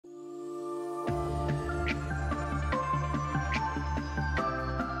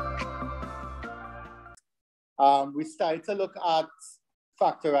we started to look at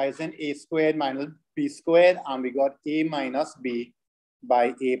factorizing a squared minus b squared, and we got a minus b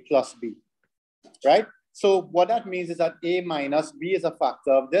by a plus b, right? So what that means is that a minus b is a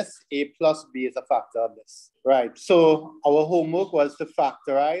factor of this, a plus b is a factor of this, right? So our homework was to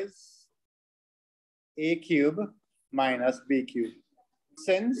factorize a cube minus b cube.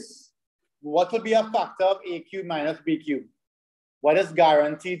 Since what would be a factor of a cube minus b cube? What is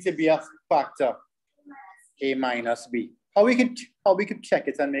guaranteed to be a factor? A minus b. How we could check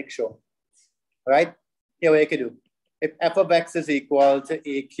it and make sure, right? Here we could do. If f of x is equal to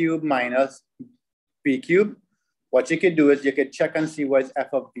a cube minus b cube, what you could do is you could check and see what is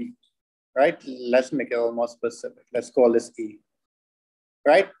f of b, right? Let's make it a little more specific. Let's call this a,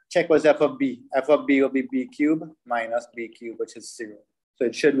 right? Check what's f of b. F of b will be b cube minus b cube, which is 0. So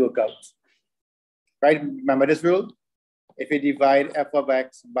it should work out, right? Remember this rule? If you divide f of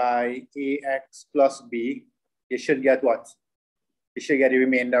x by ax plus b, you should get what? You should get the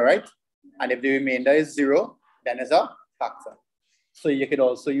remainder, right? And if the remainder is 0, then it's a factor. So you could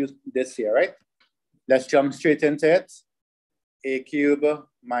also use this here, right? Let's jump straight into it. A cube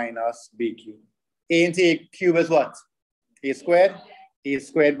minus b cube. A into a cube is what? A squared. A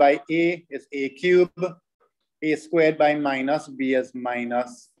squared by a is a cube. A squared by minus b is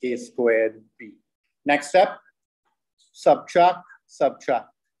minus a squared b. Next step, subtract, subtract.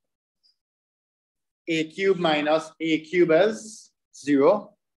 A cube minus a cube is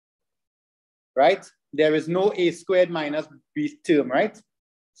 0, right? There is no a squared minus b term, right?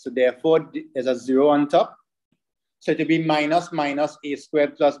 So therefore, there's a 0 on top. So to be minus minus a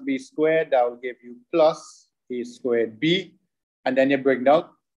squared plus b squared, that will give you plus a squared b. And then you bring down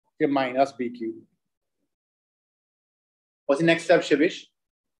your minus b cube. What's the next step, Shivish?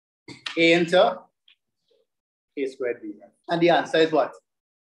 A into a squared b. And the answer is what?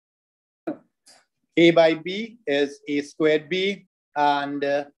 A by b is a squared b, and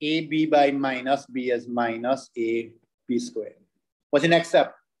ab by minus b is minus a b squared. What's the next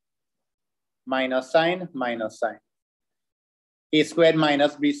step? Minus sign, minus sign. A squared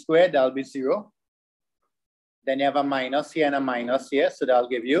minus b squared, that'll be 0. Then you have a minus here and a minus here, so that will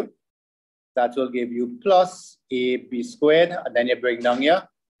give you plus a b squared, and then you bring down here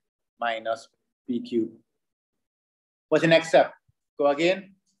minus b cubed. What's the next step? Go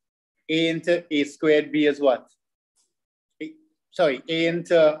again. A into a squared b is what? A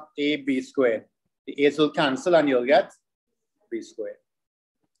into a b squared. The a's will cancel and you'll get b squared.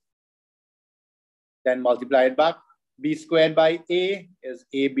 Then multiply it back. B squared by a is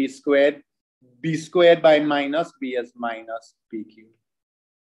ab squared. B squared by minus b is minus b cubed.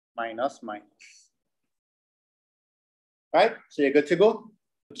 Minus, minus. Right? So you're good to go.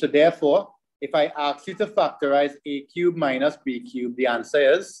 So therefore, if I ask you to factorize a cube minus b cube, the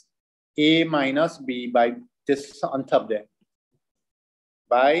answer is a minus b by this on top there.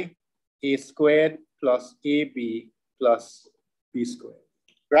 By a squared plus ab plus b squared.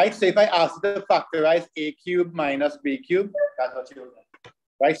 Right? So if I ask you to factorize a cube minus b cube, that's what you will get.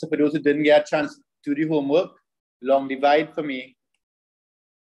 Right? So for those who didn't get a chance to do the homework, long divide for me.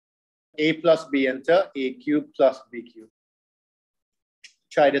 A plus b into a cube plus b cube.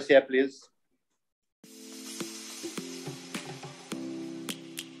 Try this here, please.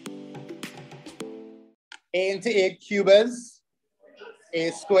 A into a cube is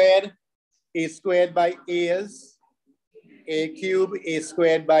a squared by a is a cube, a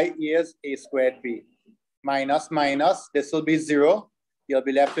squared by a is a squared b. Minus, minus, this will be 0. You'll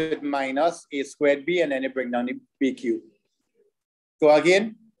be left with minus a squared b, and then you bring down the b cube. Go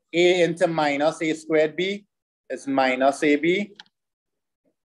again. A into minus a squared b is minus ab.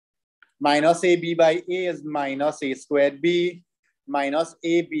 Minus ab by a is minus a squared b. Minus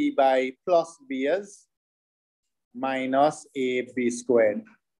ab by plus b is minus ab squared.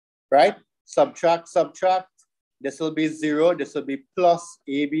 Right? Subtract, subtract. This will be 0. This will be plus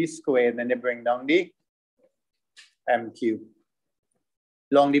ab squared. Then you bring down the m cube.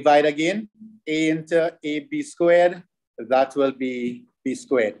 Long divide again. A into ab squared. That will be b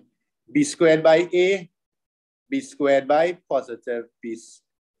squared. B squared by a, b squared by positive b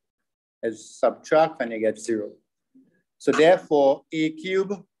is subtract, and you get 0. So therefore, a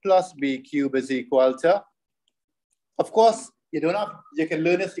cube plus b cube is equal to, of course, you can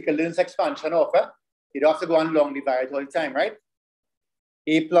learn this expansion of it. You don't have to go on long divide all the time, right?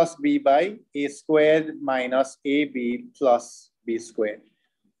 A plus b by a squared minus ab plus b squared.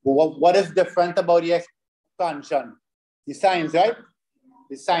 What is different about the expansion? The signs, right?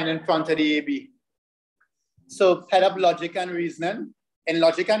 The sign in front of the AB. So head up logic and reasoning. In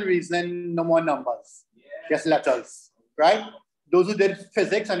logic and reasoning, no more numbers, just letters, right? Those who did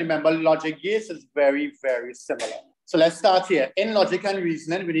physics and remember logic gates is very, very similar. So let's start here. In logic and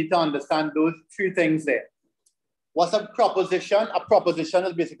reasoning, we need to understand those three things there. What's a proposition? A proposition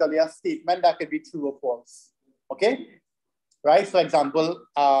is basically a statement that can be true or false. Okay? Right? So example,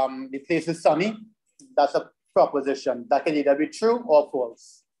 the place is sunny. That's a proposition. That can either be true or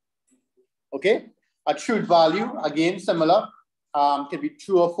false. Okay? A truth value, again, similar, can be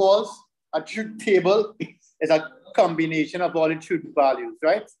true or false. A truth table is a combination of all the truth values,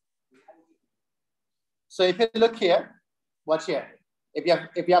 right? So if you look here, watch here. If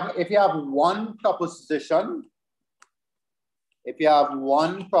you have one proposition,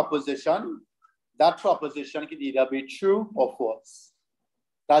 that proposition can either be true or false.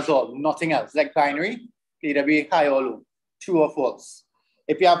 That's all, nothing else. Like binary, can either be high or low, true or false.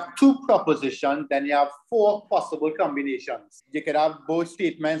 If you have two propositions, then you have four possible combinations. You could have both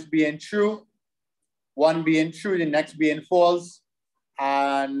statements being true, one being true, the next being false,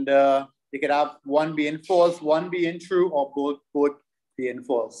 and you could have one being false, one being true, or both being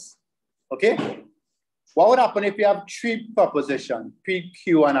false. Okay? What would happen if you have three propositions, P,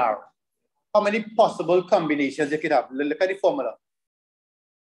 Q, and R? How many possible combinations you could have? Look at the formula.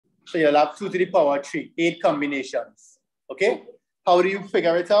 So you'll have 2 to the power 3, 8 combinations. Okay? How do you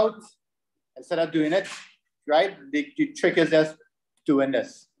figure it out? Instead of doing it, right? The trick is just doing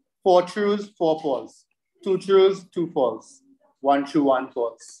this. 4 trues, 4 false. 2 trues, 2 false. 1 true, 1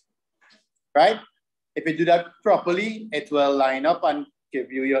 false. Right? If you do that properly, it will line up and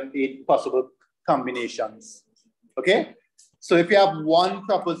give you your 8 possible combinations. Okay? So if you have one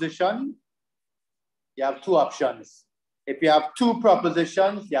proposition, you have 2 options. If you have 2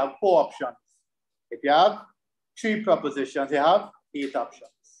 propositions, you have 4 options. If you have 3 propositions, you have 8 options.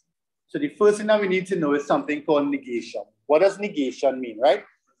 So the first thing that we need to know is something called negation. What does negation mean, right?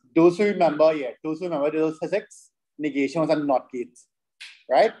 Those who remember, those physics, negation was a NOT gate,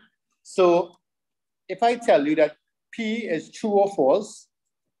 right? So if I tell you that P is true or false,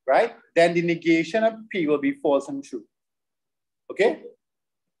 right? Then the negation of P will be false and true. Okay?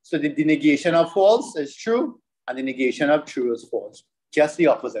 So the negation of false is true and the negation of true is false. Just the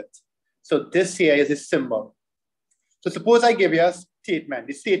opposite. So this here is a symbol. So suppose I give you a statement.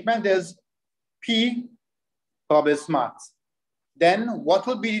 The statement is P, Bob is smart. Then what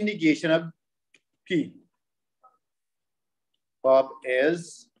will be the negation of P? Bob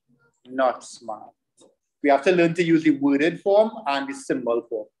is not smart. We have to learn to use the worded form and the symbol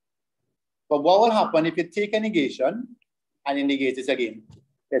form. But what will happen if you take a negation and you negate it again?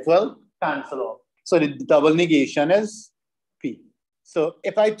 It will cancel off. So the double negation is P. So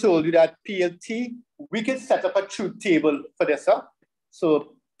if I told you that P is T, we could set up a truth table for this. Huh?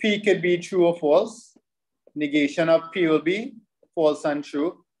 So P could be true or false. Negation of P will be false and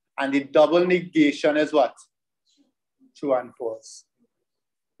true. And the double negation is what? True and false.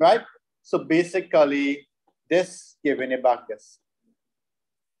 Right? So basically, this giving it back this.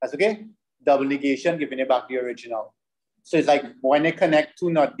 That's okay? Double negation giving it back the original. So it's like when they connect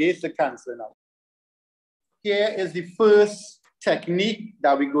 2 NOT gates, they cancel out. Here is the first technique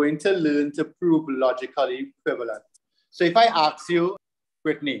that we're going to learn to prove logically equivalent. So if I ask you,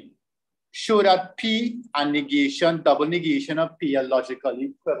 Brittany, show that P and negation, double negation of P are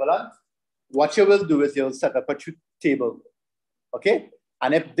logically equivalent, what you will do is you'll set up a truth table. Okay?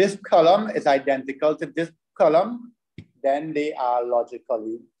 And if this column is identical to this column, then they are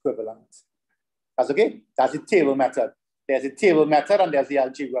logically equivalent. That's okay? That's the table method. There's a table method and there's the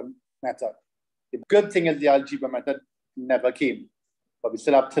algebra method. The good thing is the algebra method never came, but we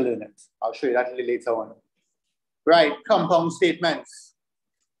still have to learn it. I'll show you that later on. Right, compound statements.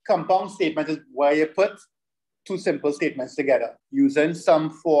 Compound statement is where you put 2 simple statements together using some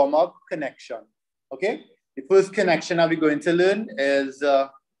form of connection. Okay? The first connection that we're going to learn is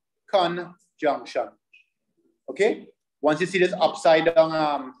conjunction. Okay? Once you see this upside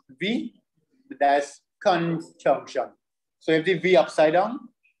down V, that's conjunction. So if the V upside down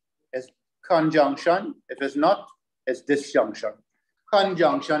is conjunction, if it's not, it's disjunction.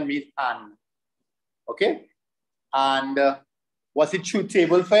 Conjunction means and. Okay? And what's the truth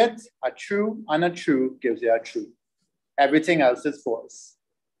table for it? A true and a true gives you a true. Everything else is false.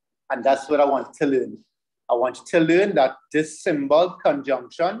 And that's what I want to learn. I want you to learn that this symbol,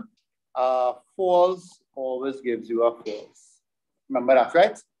 conjunction, false always gives you a false. Remember that,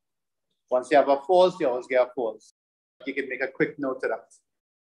 right? Once you have a false, you always get a false. You can make a quick note of that.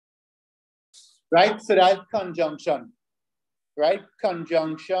 Right? So that's conjunction. Right?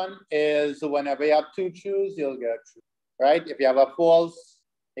 Conjunction is whenever you have 2 trues, you'll get a true. Right? If you have a false,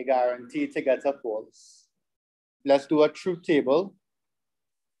 you're guaranteed to get a false. Let's do a truth table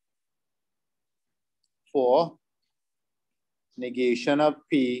for negation of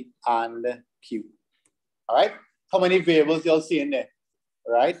P and Q. All right. How many variables you'll see in there?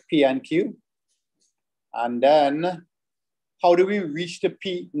 All right, P and Q. And then how do we reach the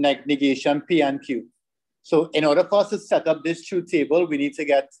negation P and Q? So in order for us to set up this truth table, we need to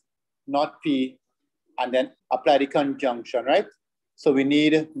get not P and then apply the conjunction, right? So we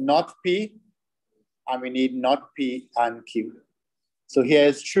need not P and we need not P and Q. So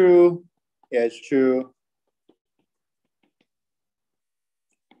here's true, here's true.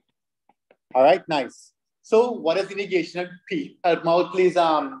 All right, nice. So what is the negation of P? Help me out, please,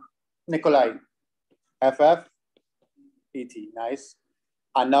 Nikolai. FF, PT, nice.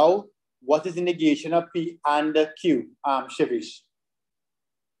 And now, what is the negation of P and Q, Shivish?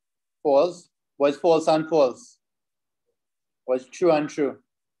 False. What's false and false? What's true and true?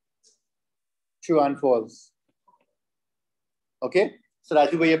 True and false. Okay, so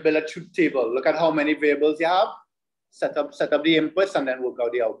that's the way you build a truth table. Look at how many variables you have. Set up the inputs and then work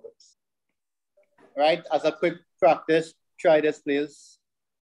out the outputs. Right, as a quick practice, try this, please.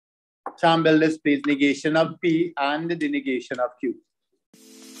 Try and build this, please. Negation of P and the negation of Q.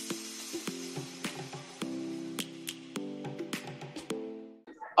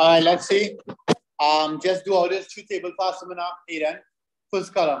 All right, let's see. Just do all this truth table fast enough, Aiden.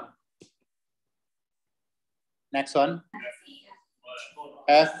 First column. Next one.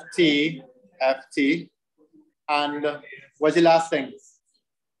 FT, FT. And what's the last thing?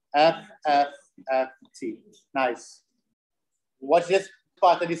 FT. Nice. What's this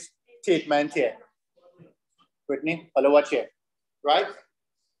part of this statement here? Brittany, follow watch here. Right?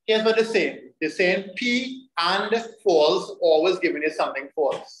 Here's what they're saying. They're saying P and false, always giving you something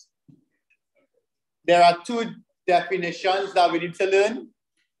false. There are two definitions that we need to learn.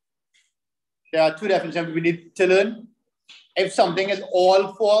 There are two definitions we need to learn. If something is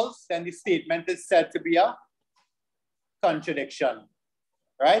all false, then the statement is said to be a contradiction.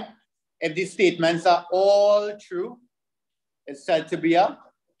 Right? If the statements are all true, it's said to be a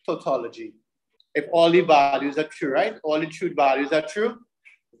tautology. If all the values are true, right? All the truth values are true,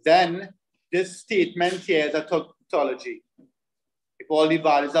 then this statement here is a tautology. If all the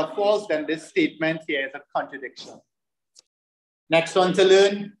values are false, then this statement here is a contradiction. Next one to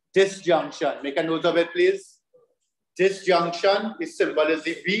learn, disjunction. Make a note of it, please. Disjunction, the symbol is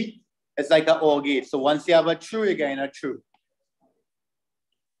the V. It's like an OR gate. So once you have a true, you're getting a true.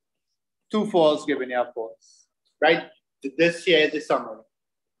 Two false giving you a false, right? This here is the summary.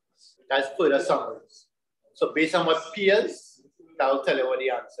 That's further summaries. So based on what P is, that will tell you what the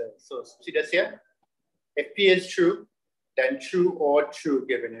answer is. So see this here? If P is true, then true or true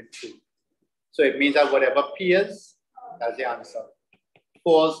giving it true. So it means that whatever P is, that's the answer.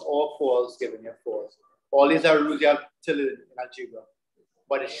 False or false giving you false. All these are rules you have to learn in algebra.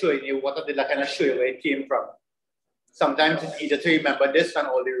 But it's showing you what are they kind of show you where it came from. Sometimes it's easier to remember this than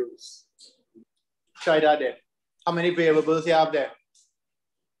all the rules. Try that there. How many variables you have there?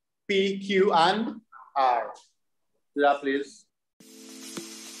 P, Q, and R. Do that, please.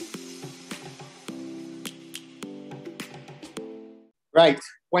 Right.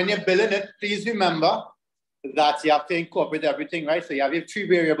 When you're building it, please remember that you have to incorporate everything, right? So you have your three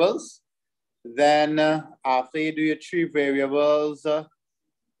variables. Then after you do your three variables,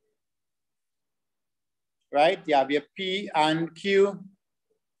 right? You have your P and Q.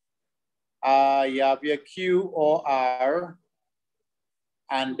 You have your Q or R,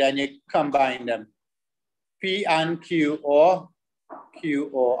 and then you combine them. P and Q or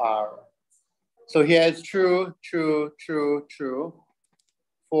R. So here's true, true, true, true.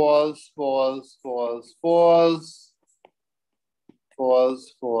 False, false, false, false.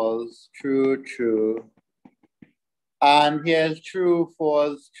 False, false, true, true. And here's true,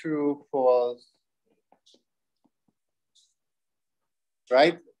 false, true, false.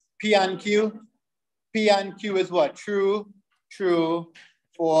 Right? P and Q. P and Q is what? True, true,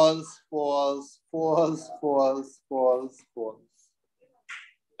 false, false, false, false, false, false.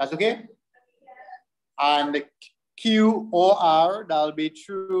 That's okay? And the Q or R, that'll be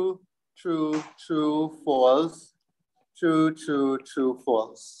true, true, true, false, true, true, true,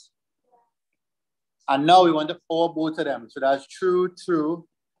 false. And now we want to OR both of them. So that's true, true,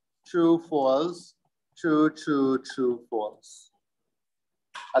 true, false, true, true, true, false.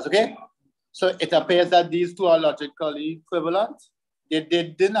 That's okay? So it appears that these two are logically equivalent. They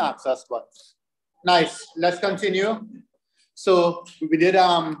didn't ask us what. Nice. Let's continue. So we did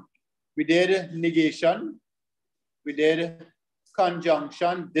negation, we did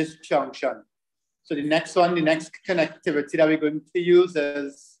conjunction, disjunction. So the next one, the next connectivity that we're going to use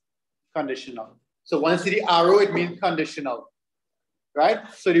is conditional. So once you see the arrow, it means conditional, right?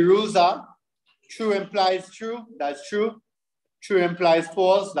 So the rules are true implies true, that's true. True implies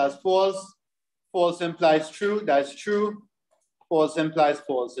false, that's false. False implies true, that's true. False implies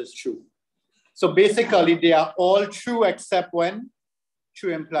false is true. So basically, they are all true except when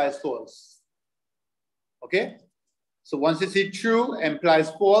true implies false. Okay? So once you see true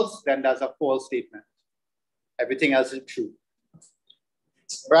implies false, then that's a false statement. Everything else is true.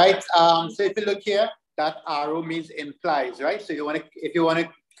 Right? So if you look here, that arrow means implies, right? So if you want to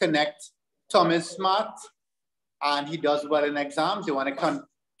connect Tom is smart and he does well in exams, you want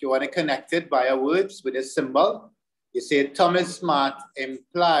to connect it via words with a symbol. You say Tom is smart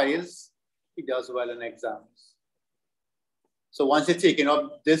implies he does well in exams. So once you're taking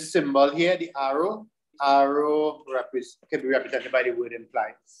up this symbol here, the arrow can be represented by the word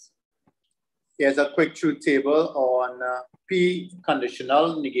implies. Here's a quick truth table on P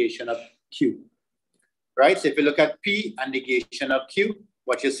conditional negation of Q. Right? So if you look at P and negation of Q,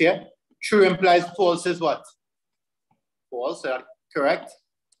 what you see here? True implies false is what? False, correct?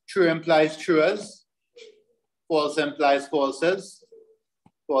 True implies trues. False implies falses.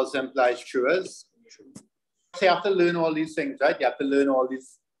 False implies trues. So you have to learn all these things, right? You have to learn all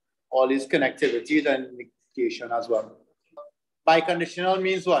these connectivities and negation as well. Biconditional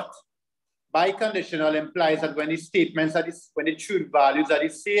means what? Biconditional implies that when the statements are when the truth values are the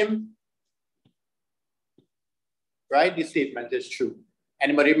same, right? The statement is true.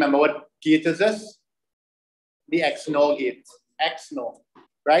 Anybody remember what gate is this? The XNOR gate. XNOR,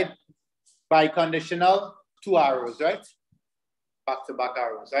 right? Biconditional, 2 arrows, right? Back-to-back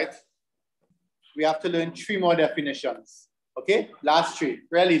arrows, right? We have to learn 3 more definitions. Okay, last 3,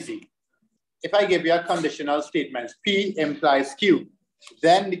 real easy. If I give you a conditional statement, P implies Q,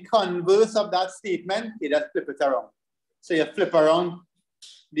 then the converse of that statement, you just flip it around. So you flip around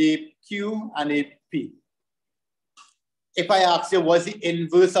the Q and the P. If I ask you what's the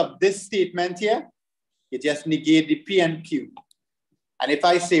inverse of this statement here, you just negate the P and Q. And if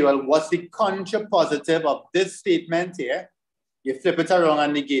I say, well, what's the contrapositive of this statement here, you flip it around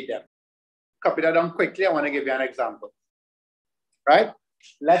and negate them. Copy that down quickly. I want to give you an example. Right?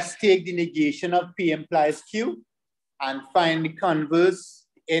 Let's take the negation of P implies Q and find the converse,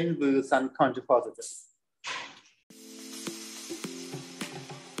 inverse, and contrapositive.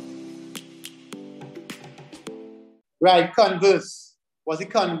 Right, converse. What's the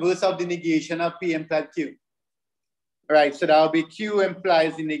converse of the negation of P implies Q? Right, so that will be Q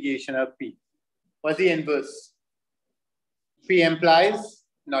implies the negation of P. What's the inverse? P implies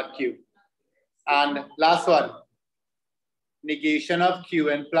not Q. And last one, negation of Q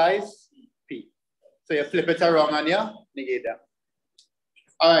implies P. So you flip it around and you negate that.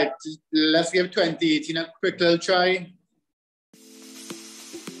 All right, let's give 2018 a quick little try.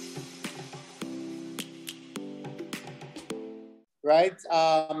 Right,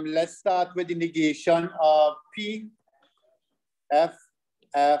 let's start with the negation of P. F,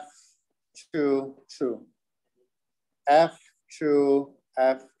 true, true. F, true,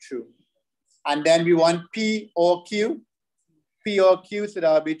 F, true. And then we want P or Q. P or Q, so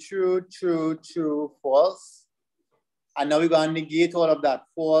that will be true, true, true, false. And now we're going to negate all of that.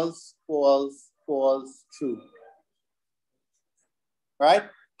 False, false, false, true. Right?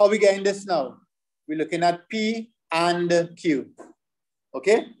 How are we getting this now? We're looking at P and Q.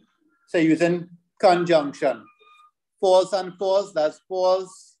 Okay? So using conjunction. False and false, that's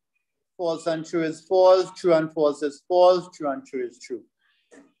false. False and true is false. True and false is false. True and true is true.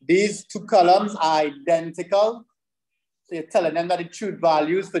 These 2 columns are identical. So you're telling them that the truth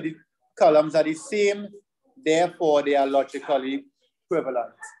values for the columns are the same. Therefore, they are logically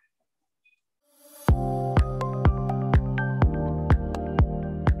equivalent.